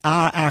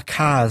Are our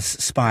cars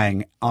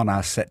spying on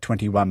us at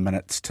 21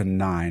 minutes to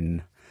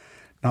 9?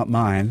 Not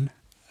mine.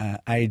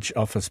 Age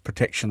offers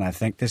protection, I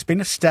think. There's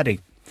been a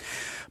study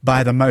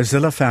by the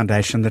Mozilla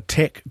Foundation, the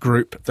tech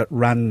group that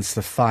runs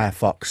the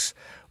Firefox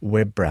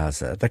web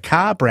browser. The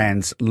car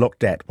brands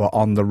looked at were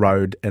on the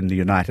road in the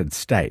United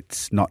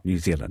States, not New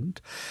Zealand.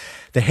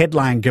 The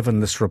headline given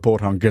this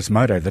report on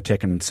Gizmodo, the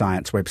tech and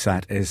science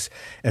website, is,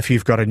 "If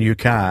you've got a new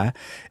car,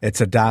 it's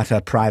a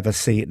data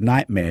privacy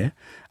nightmare."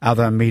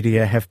 Other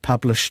media have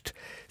published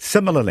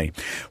similarly.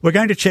 We're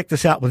going to check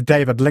this out with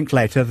David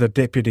Linklater, the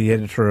deputy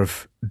editor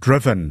of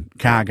DRIVEN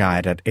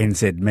CARGUIDE at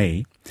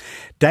NZME.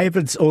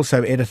 David's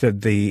also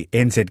edited the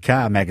NZ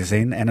Car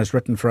magazine and has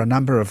written for a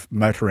number of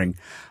motoring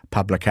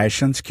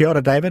publications. Kia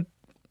ora, David.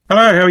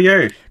 Hello, how are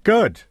you?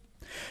 Good.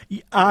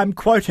 I'm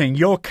quoting,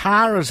 "Your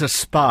car is a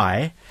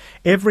spy.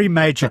 Every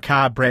major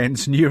car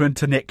brand's new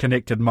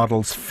internet-connected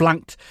models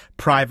flunked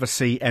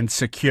privacy and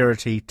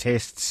security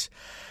tests.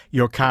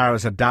 Your car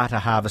is a data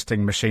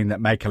harvesting machine that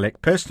may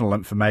collect personal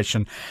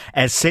information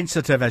as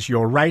sensitive as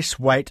your race,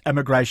 weight,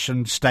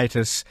 immigration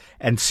status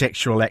and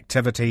sexual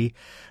activity.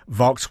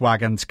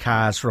 Volkswagen's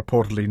cars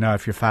reportedly know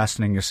if you're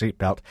fastening your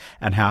seatbelt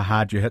and how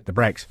hard you hit the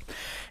brakes."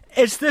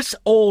 Is this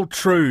all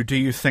true, do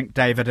you think,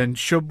 David, and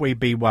should we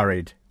be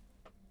worried?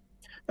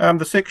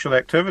 The sexual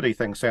activity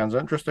thing sounds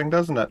interesting,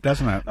 doesn't it?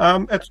 Doesn't it?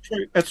 It's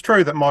true. It's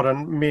true that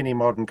many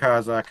modern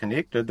cars are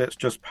connected. That's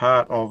just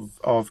part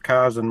of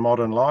cars in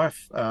modern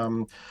life.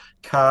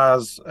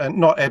 Cars, and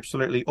not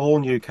absolutely all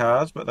new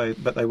cars, but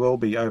they will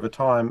be over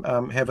time,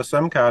 have a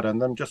SIM card in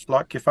them, just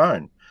like your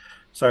phone.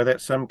 So that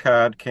SIM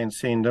card can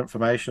send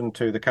information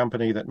to the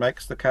company that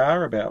makes the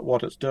car about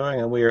what it's doing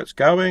and where it's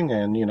going,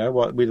 and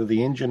whether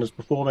the engine is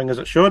performing as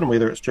it should, and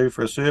whether it's due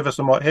for a service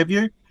and what have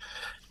you.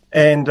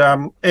 And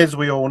as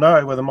we all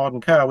know, with a modern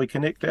car, we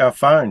connect our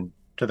phone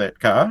to that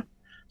car.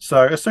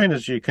 So as soon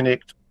as you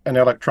connect an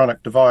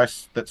electronic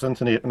device that's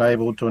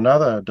internet-enabled to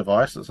another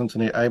device that's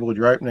internet-enabled,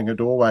 you're opening a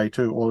doorway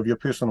to all of your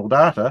personal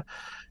data.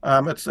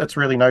 It's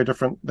really no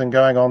different than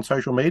going on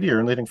social media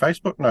and letting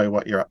Facebook know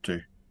what you're up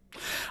to.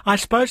 I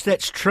suppose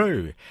that's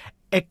true.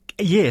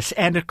 Yes,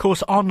 and of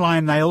course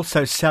online they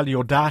also sell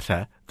your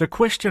data. The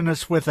question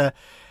is whether,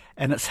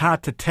 and it's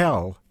hard to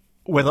tell,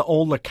 whether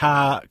all the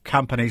car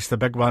companies, the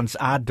big ones,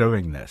 are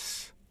doing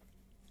this.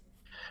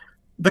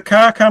 The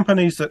car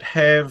companies that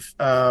have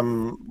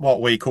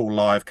what we call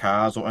live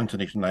cars or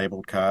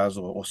internet-enabled cars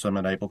or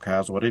SIM-enabled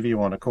cars or whatever you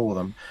want to call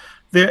them,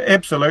 they're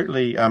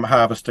absolutely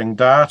harvesting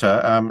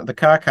data. The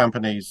car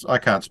companies, I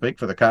can't speak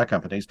for the car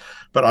companies,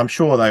 but I'm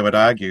sure they would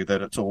argue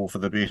that it's all for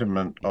the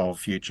betterment of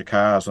future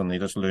cars, and they're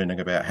just learning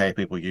about how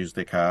people use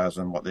their cars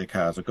and what their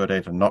cars are good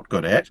at and not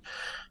good at.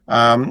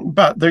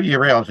 But the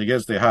reality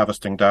is they're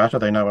harvesting data.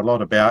 They know a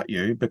lot about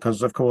you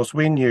because, of course,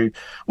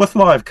 with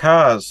live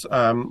cars,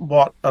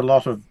 what a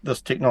lot of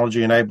this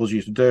technology enables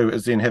you to do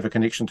is then have a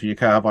connection to your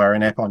car via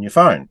an app on your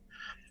phone.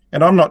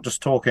 And I'm not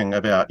just talking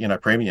about,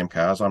 premium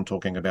cars. I'm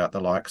talking about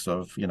the likes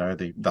of,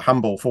 the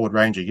humble Ford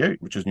Ranger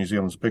Ute, which is New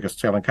Zealand's biggest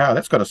selling car.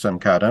 That's got a SIM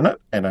card in it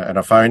and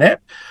a phone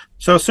app.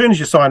 So as soon as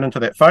you sign into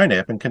that phone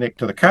app and connect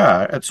to the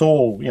car, it's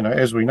all,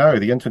 as we know,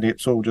 the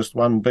internet's all just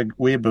one big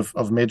web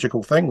of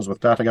magical things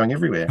with data going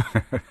everywhere.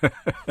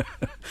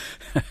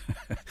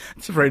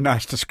 It's a very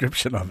nice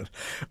description of it.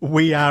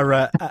 We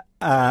are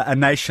a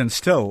nation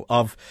still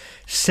of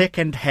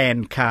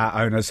second-hand car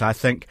owners, I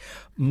think,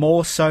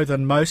 more so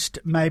than most,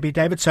 maybe,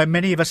 David. So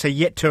many of us are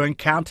yet to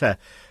encounter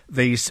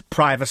these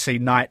privacy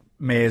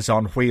nightmares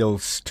on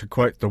wheels, to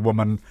quote the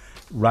woman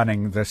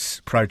running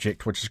this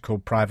project, which is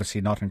called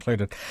Privacy Not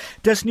Included.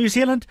 Does New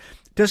Zealand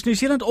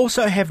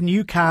also have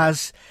new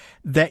cars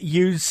that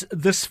use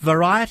this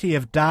variety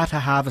of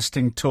data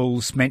harvesting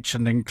tools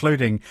mentioned,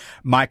 including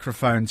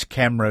microphones,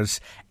 cameras,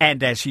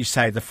 and, as you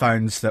say, the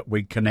phones that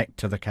we connect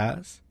to the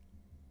cars?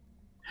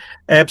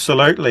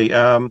 Absolutely.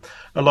 A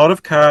lot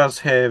of cars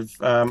have,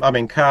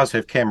 cars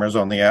have cameras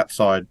on the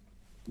outside.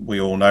 We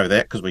all know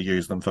that because we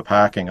use them for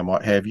parking and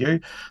what have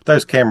you.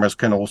 Those cameras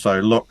can also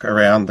look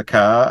around the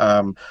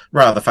car.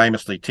 Rather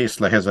famously,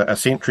 Tesla has a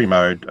sentry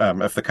mode.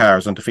 If the car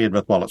is interfered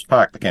with while it's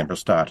parked, the cameras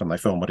start and they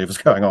film whatever's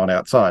going on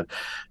outside.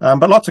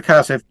 But lots of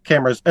cars have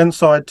cameras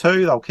inside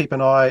too. They'll keep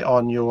an eye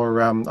on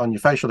your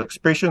facial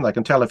expression. They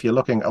can tell if you're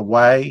looking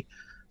away.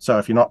 So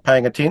if you're not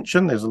paying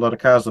attention, there's a lot of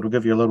cars that will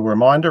give you a little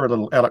reminder, a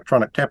little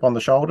electronic tap on the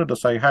shoulder to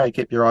say, "Hey,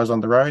 keep your eyes on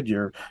the road.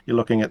 You're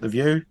looking at the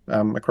view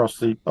across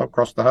the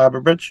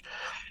harbour bridge."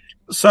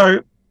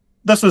 So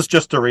this is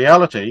just a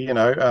reality.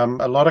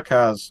 A lot of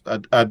cars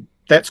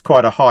that's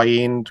quite a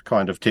high-end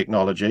kind of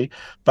technology,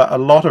 but a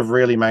lot of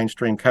really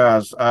mainstream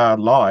cars are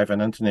live and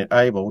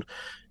internet-enabled.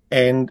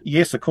 And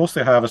yes, of course,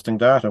 they're harvesting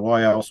data.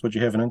 Why else would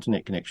you have an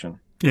internet connection?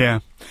 Yeah.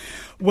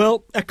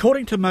 Well,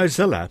 according to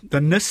Mozilla, the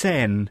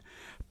Nissan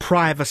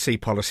privacy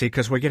policy,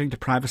 because we're getting to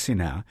privacy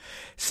now,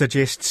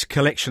 suggests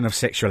collection of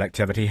sexual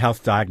activity,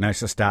 health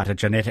diagnosis data,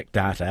 genetic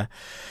data,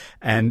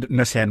 and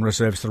Nissan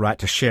reserves the right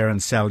to share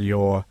and sell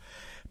your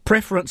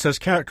preferences,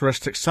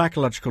 characteristics,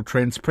 psychological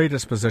trends,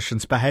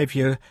 predispositions,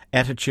 behaviour,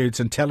 attitudes,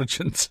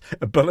 intelligence,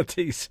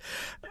 abilities.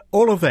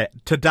 all of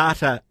that to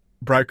data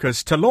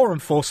brokers, to law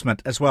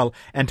enforcement as well,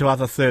 and to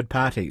other third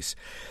parties.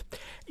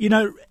 You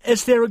know,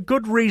 is there a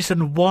good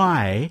reason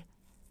why?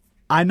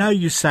 I know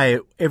you say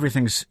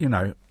everything's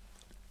internet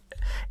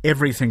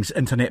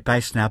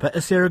based now, but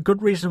is there a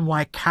good reason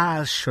why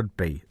cars should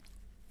be?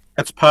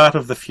 It's part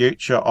of the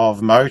future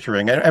of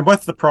motoring. And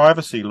with the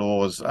privacy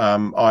laws,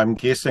 I'm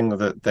guessing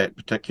that that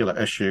particular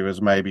issue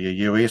is maybe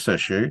a US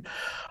issue.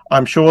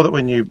 I'm sure that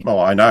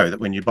I know that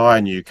when you buy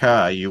a new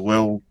car, you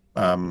will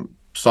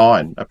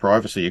sign a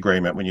privacy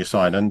agreement when you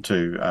sign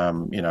into,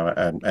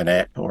 an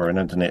app or an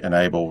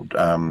internet-enabled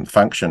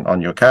function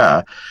on your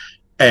car.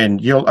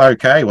 And you'll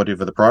okay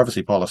whatever the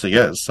privacy policy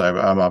is. So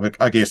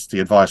I guess the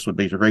advice would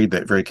be to read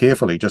that very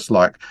carefully, just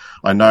like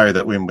I know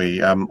that when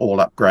we all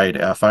upgrade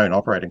our phone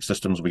operating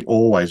systems, we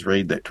always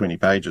read that 20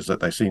 pages that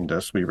they send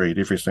us. We read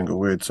every single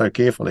word so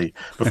carefully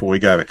before we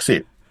go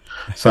accept.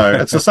 So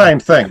it's the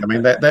same thing. I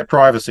mean, the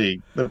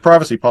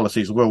privacy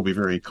policies will be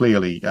very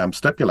clearly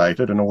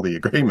stipulated in all the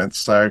agreements.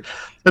 So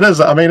it is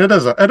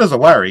a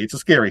worry. It's a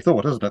scary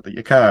thought, isn't it, that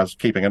your car's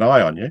keeping an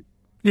eye on you?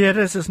 Yeah, it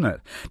is, isn't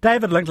it?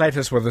 David Linklater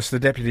is with us, the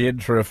Deputy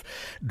Editor of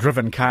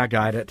Driven Car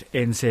Guide at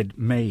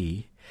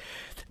NZME.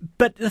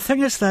 But the thing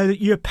is, though,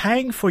 that you're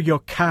paying for your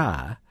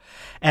car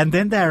and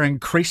then they're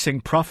increasing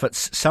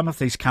profits, some of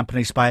these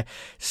companies, by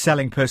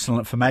selling personal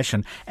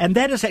information. And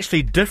that is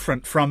actually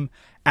different from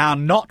our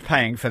not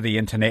paying for the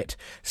internet,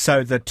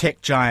 so the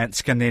tech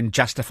giants can then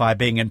justify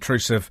being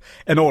intrusive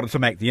in order to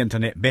make the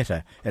internet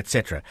better,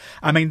 etc.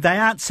 I mean, they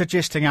aren't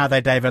suggesting, are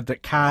they, David,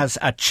 that cars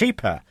are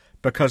cheaper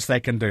because they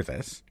can do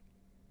this?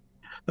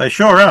 They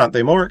sure aren't.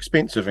 They're more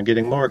expensive and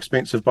getting more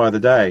expensive by the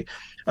day.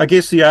 I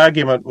guess the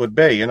argument would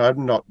be, and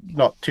I'm not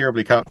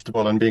terribly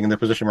comfortable in being in the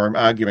position where I'm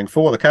arguing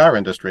for the car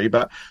industry,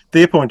 but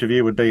their point of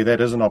view would be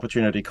that is an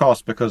opportunity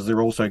cost because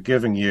they're also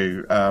giving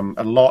you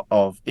a lot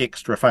of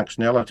extra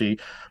functionality.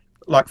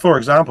 Like, for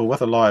example,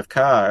 with a live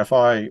car, if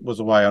I was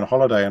away on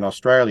holiday in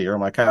Australia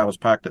and my car was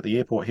parked at the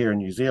airport here in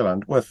New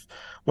Zealand, with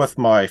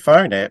my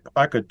phone app,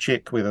 I could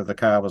check whether the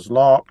car was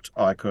locked.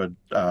 I could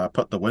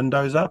put the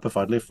windows up if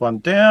I'd left one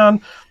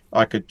down.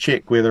 I could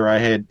check whether I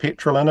had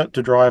petrol in it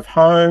to drive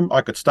home.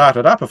 I could start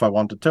it up if I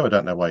wanted to. I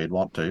don't know why you'd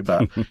want to,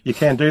 but you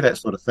can do that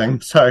sort of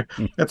thing. So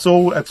it's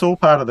all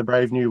part of the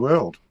brave new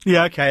world.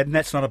 Yeah, okay, and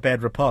that's not a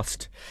bad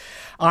riposte.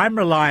 I'm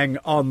relying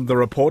on the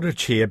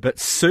reportage here, but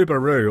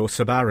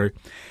Subaru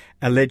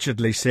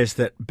allegedly says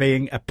that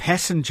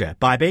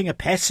by being a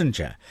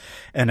passenger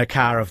in a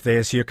car of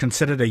theirs, you're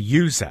considered a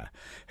user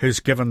who's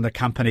given the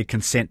company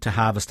consent to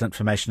harvest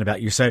information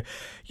about you. So,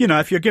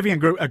 if you're giving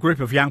a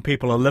group of young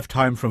people a lift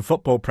home from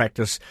football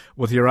practice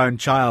with your own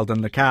child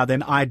in the car,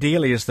 then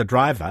ideally as the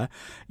driver,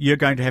 you're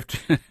going to have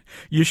to,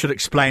 you should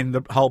explain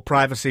the whole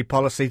privacy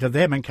policy to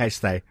them in case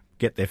they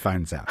get their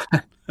phones out.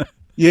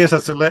 Yes,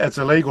 it's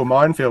a legal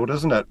minefield,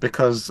 isn't it?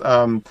 Because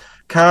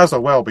cars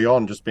are well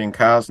beyond just being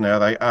cars now.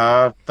 They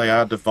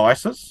are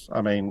devices.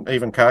 I mean,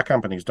 even car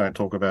companies don't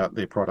talk about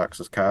their products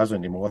as cars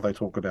anymore. They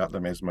talk about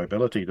them as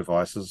mobility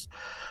devices.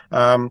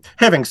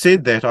 Having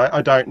said that,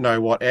 I don't know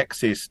what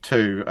access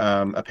to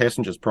a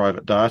passenger's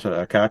private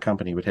data a car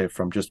company would have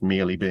from just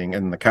merely being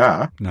in the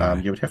car. No.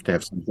 You would have to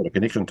have some sort of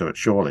connection to it,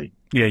 surely.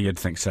 Yeah, you'd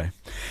think so.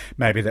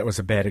 Maybe that was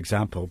a bad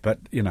example, but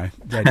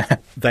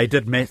they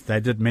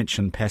did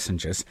mention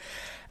passengers.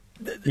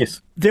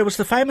 Yes. There was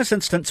the famous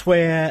instance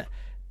where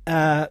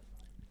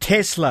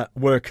Tesla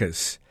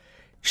workers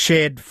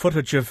shared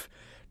footage of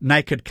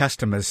naked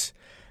customers,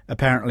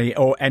 apparently,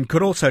 and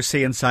could also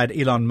see inside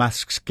Elon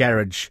Musk's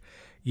garage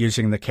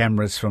using the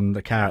cameras from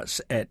the car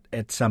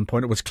at some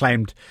point. It was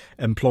claimed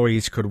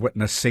employees could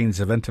witness scenes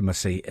of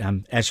intimacy.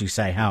 As you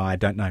say, how, I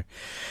don't know.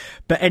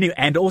 But anyway,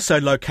 and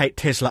also locate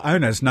Tesla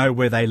owners, know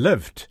where they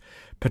lived,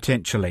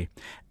 potentially.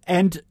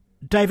 And,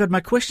 David,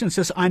 my question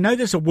is, I know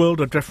there's a world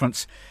of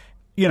difference,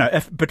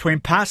 between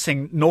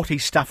passing naughty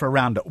stuff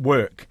around at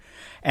work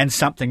and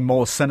something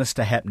more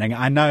sinister happening.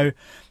 I know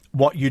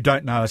what you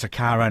don't know as a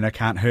car owner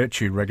can't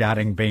hurt you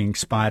regarding being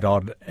spied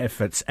on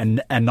if it's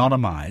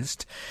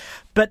anonymised.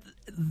 But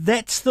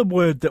that's the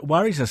word that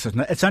worries us, isn't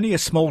it? It's only a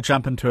small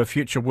jump into a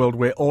future world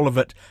where all of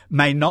it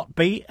may not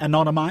be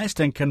anonymised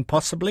and can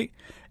possibly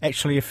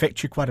actually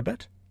affect you quite a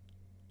bit.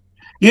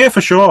 Yeah,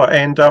 for sure.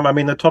 And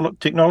the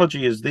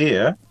technology is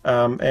there,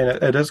 and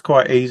it is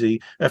quite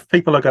easy. If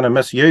people are going to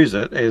misuse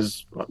it,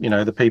 as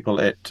the people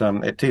at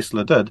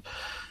Tesla did,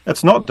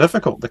 it's not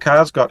difficult. The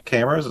car's got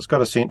cameras. It's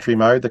got a sentry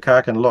mode. The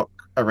car can look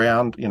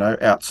around,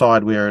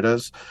 outside where it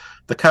is.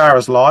 The car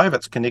is live.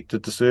 It's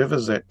connected to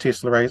servers at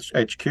Tesla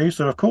HQ.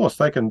 So of course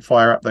they can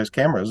fire up those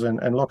cameras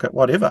and look at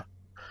whatever.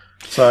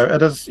 So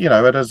it is,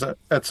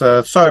 it's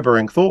a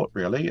sobering thought,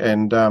 really,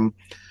 and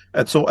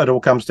it all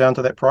comes down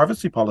to that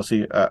privacy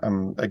policy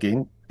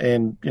again.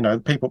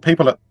 And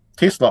people at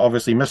Tesla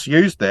obviously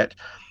misused that,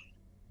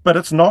 but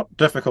it's not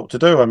difficult to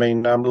do. I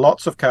mean,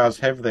 lots of cars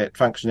have that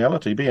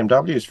functionality.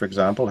 BMWs, for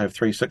example, have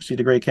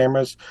 360-degree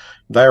cameras.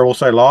 They're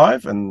also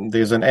live, and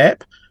there's an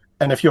app.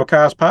 And if your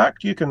car's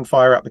parked, you can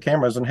fire up the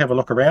cameras and have a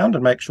look around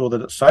and make sure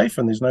that it's safe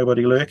and there's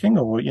nobody lurking.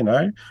 Or,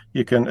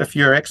 you can, if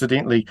you're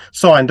accidentally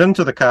signed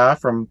into the car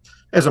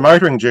as a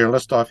motoring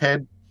journalist, I've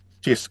had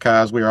test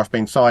cars where I've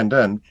been signed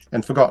in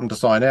and forgotten to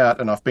sign out,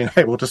 and I've been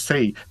able to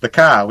see the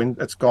car when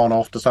it's gone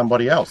off to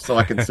somebody else. So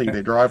I can see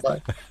their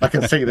driveway, I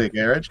can see their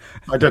garage.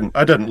 I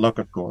didn't look,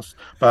 of course.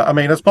 But I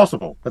mean, it's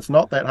possible. It's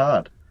not that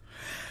hard.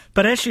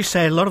 But as you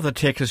say, a lot of the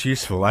tech is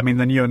useful. I mean,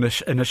 the new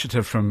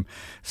initiative from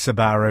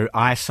Subaru,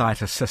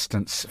 eyesight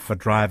assistance for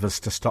drivers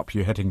to stop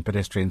you hitting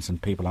pedestrians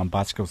and people on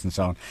bicycles and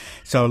so on.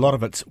 So a lot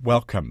of it's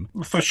welcome.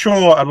 For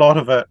sure, a lot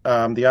of it,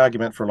 the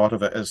argument for a lot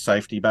of it is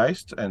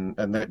safety-based, and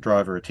that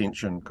driver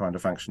attention kind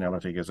of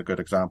functionality is a good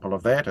example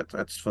of that.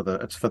 It's for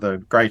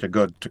the greater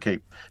good to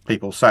keep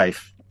people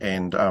safe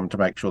and to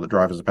make sure that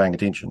drivers are paying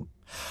attention.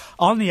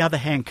 On the other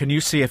hand, can you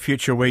see a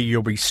future where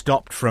you'll be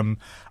stopped from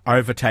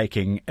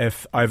overtaking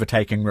if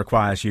overtaking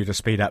requires you to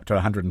speed up to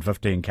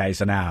 115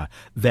 k's an hour?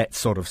 That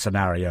sort of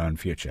scenario in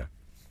future?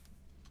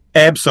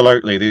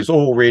 Absolutely. There's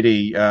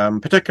already,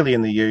 particularly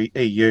in the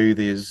EU,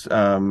 there's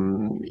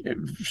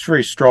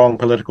very strong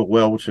political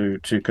will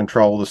to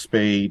control the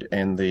speed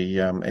and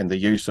the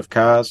use of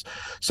cars.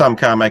 Some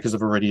car makers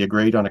have already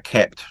agreed on a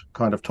capped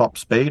kind of top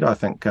speed. I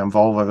think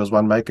Volvo was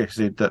one maker who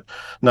said that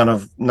none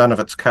of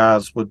its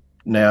cars would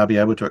now be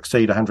able to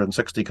exceed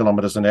 160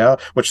 kilometres an hour,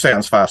 which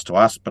sounds fast to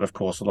us, but of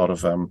course a lot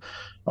of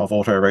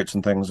auto routes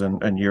and things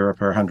in Europe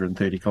are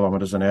 130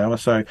 kilometres an hour.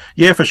 So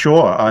yeah, for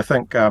sure, I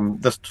think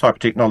this type of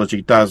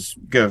technology does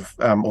give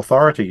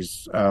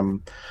authorities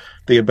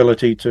the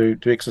ability to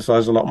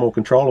exercise a lot more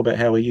control about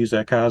how we use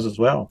our cars as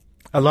well.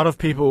 A lot of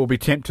people will be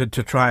tempted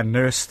to try and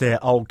nurse their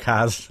old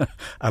cars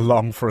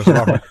along for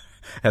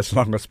as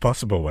long as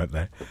possible, won't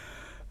they?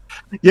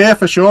 Yeah,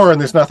 for sure,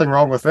 and there's nothing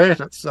wrong with that.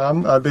 It's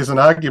there's an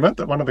argument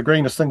that one of the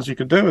greenest things you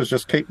could do is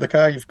just keep the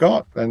car you've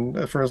got,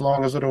 and for as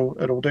long as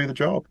it'll do the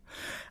job.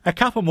 A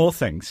couple more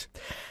things.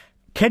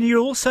 Can you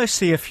also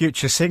see a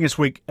future, seeing as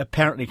we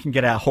apparently can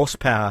get our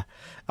horsepower,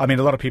 I mean,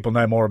 a lot of people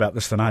know more about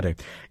this than I do,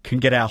 can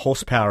get our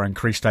horsepower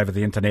increased over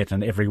the internet,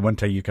 and every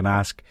winter you can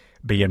ask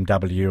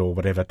BMW or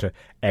whatever to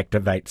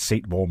activate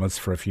seat warmers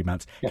for a few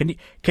months. Yeah.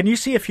 Can you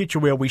see a future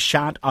where we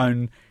shan't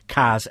own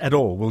cars at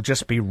all? We'll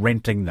just be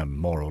renting them,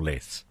 more or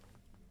less?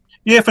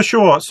 Yeah, for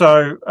sure.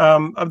 So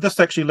this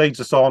actually leads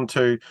us on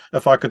to,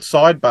 if I could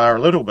sidebar a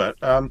little bit,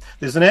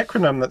 there's an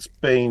acronym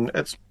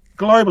it's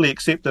globally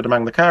accepted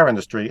among the car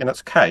industry, and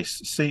it's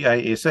CASE,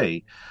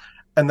 C-A-S-E,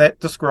 and that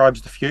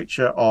describes the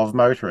future of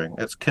motoring.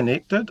 It's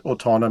connected,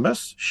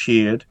 autonomous,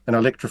 shared, and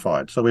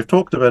electrified. So we've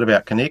talked a bit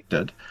about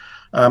connected.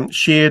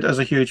 Shared is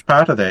a huge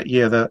part of that.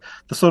 Yeah, the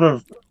sort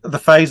of the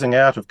phasing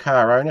out of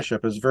car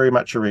ownership is very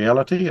much a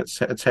reality.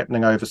 It's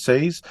happening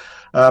overseas.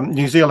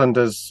 New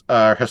Zealanders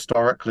are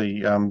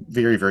historically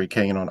very, very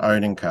keen on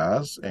owning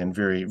cars and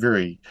very,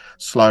 very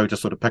slow to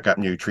sort of pick up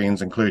new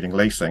trends, including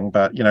leasing.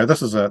 But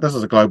this is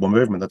a global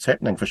movement that's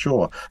happening for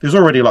sure. There's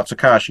already lots of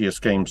car share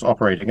schemes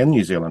operating in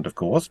New Zealand, of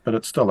course, but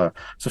it's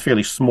a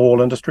fairly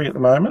small industry at the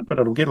moment, but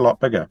it'll get a lot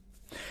bigger.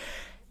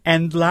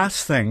 And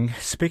last thing,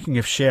 speaking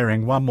of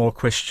sharing, one more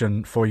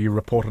question for you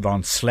reported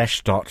on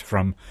Slashdot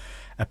from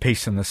a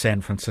piece in the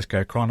San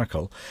Francisco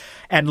Chronicle.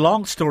 And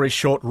long story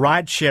short,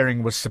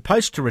 ride-sharing was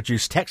supposed to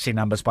reduce taxi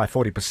numbers by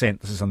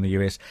 40%, this is in the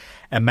US,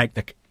 and make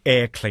the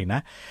air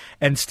cleaner.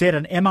 Instead,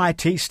 an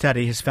MIT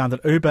study has found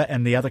that Uber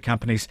and the other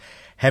companies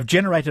have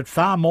generated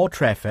far more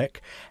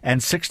traffic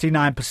and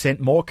 69%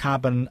 more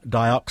carbon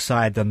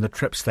dioxide than the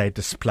trips they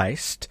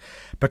displaced.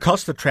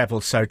 Because the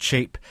travel's so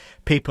cheap,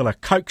 people are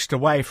coaxed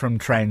away from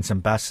trains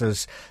and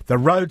buses, the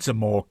roads are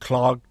more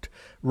clogged,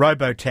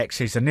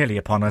 robo-taxis are nearly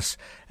upon us,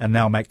 and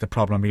they'll make the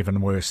problem even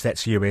worse.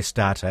 That's US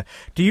data.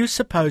 Do you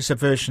suppose a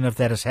version of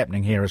that is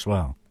happening here as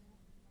well?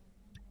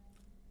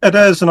 It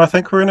is, and I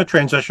think we're in a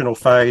transitional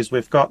phase.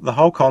 We've got the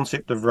whole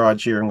concept of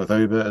ride-sharing with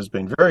Uber has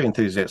been very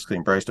enthusiastically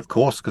embraced, of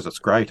course, because it's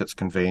great, it's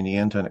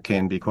convenient, and it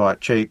can be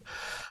quite cheap.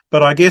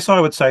 But I guess I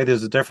would say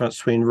there's a difference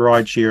between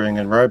ride-sharing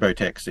and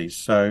robo-taxis.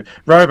 So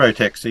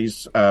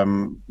robo-taxis,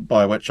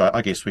 by which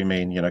I guess we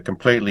mean,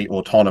 completely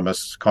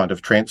autonomous kind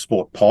of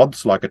transport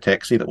pods, like a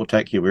taxi that will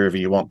take you wherever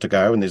you want to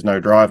go and there's no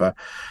driver.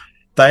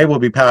 They will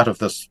be part of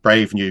this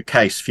brave new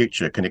CASE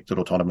future, connected,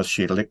 autonomous,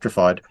 shared,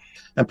 electrified.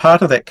 And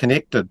part of that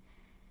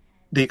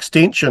the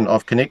extension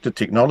of connected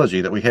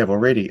technology that we have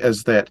already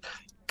is that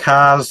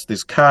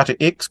there's car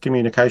to X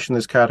communication,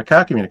 there's car to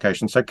car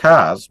communication. So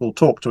cars will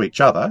talk to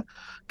each other.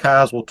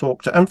 Cars will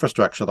talk to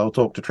infrastructure. They'll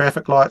talk to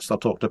traffic lights. They'll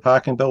talk to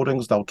parking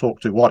buildings. They'll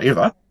talk to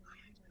whatever.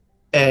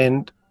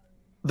 And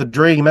the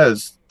dream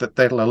is that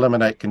that'll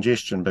eliminate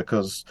congestion,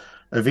 because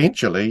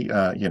eventually,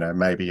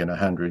 maybe in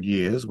 100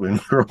 years when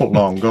we're all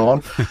long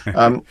gone,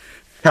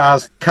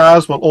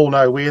 Cars will all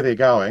know where they're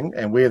going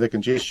and where the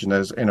congestion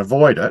is and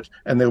avoid it,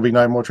 and there'll be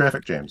no more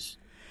traffic jams.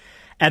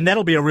 And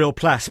that'll be a real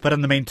plus. But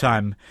in the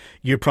meantime,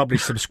 you probably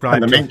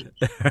subscribe In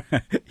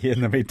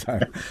in the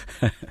meantime.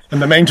 In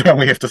the meantime,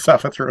 we have to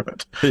suffer through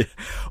it.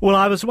 Well,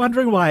 I was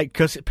wondering why,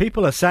 because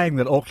people are saying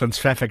that Auckland's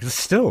traffic is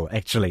still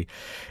actually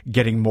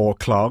getting more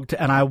clogged,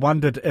 and I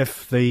wondered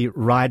if the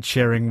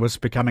ride-sharing was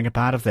becoming a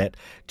part of that,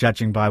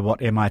 judging by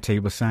what MIT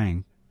was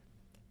saying.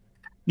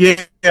 Yeah,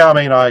 I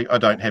mean, I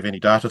don't have any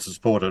data to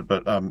support it,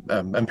 but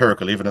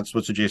empirical evidence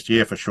would suggest,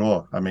 yeah, for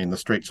sure. I mean, the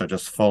streets are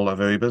just full of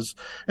Ubers,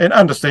 and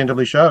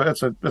understandably so.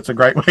 It's a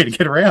great way to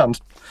get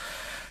around.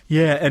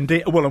 Yeah,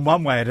 indeed. Well, in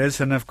one way it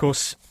is, and of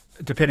course,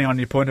 depending on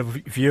your point of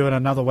view, in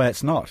another way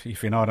it's not,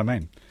 if you know what I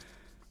mean.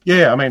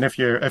 Yeah, I mean, if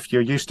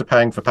you're used to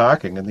paying for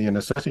parking in the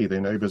inner city,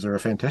 then Ubers are a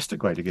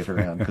fantastic way to get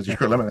around because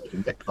you're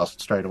eliminating that cost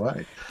straight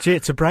away. Gee,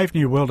 it's a brave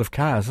new world of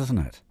cars, isn't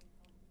it?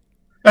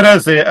 It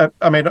is there.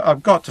 I mean,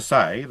 I've got to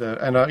say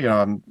that,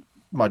 and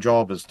my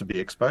job is to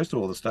be exposed to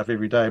all this stuff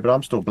every day, but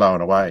I'm still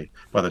blown away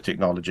by the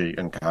technology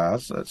in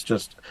cars. It's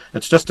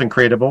just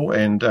incredible,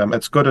 and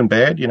it's good and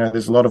bad.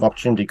 There's a lot of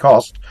opportunity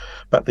cost,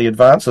 but the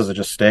advances are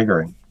just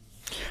staggering.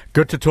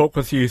 Good to talk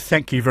with you.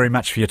 Thank you very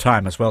much for your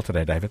time as well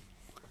today, David.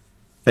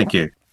 Thank you.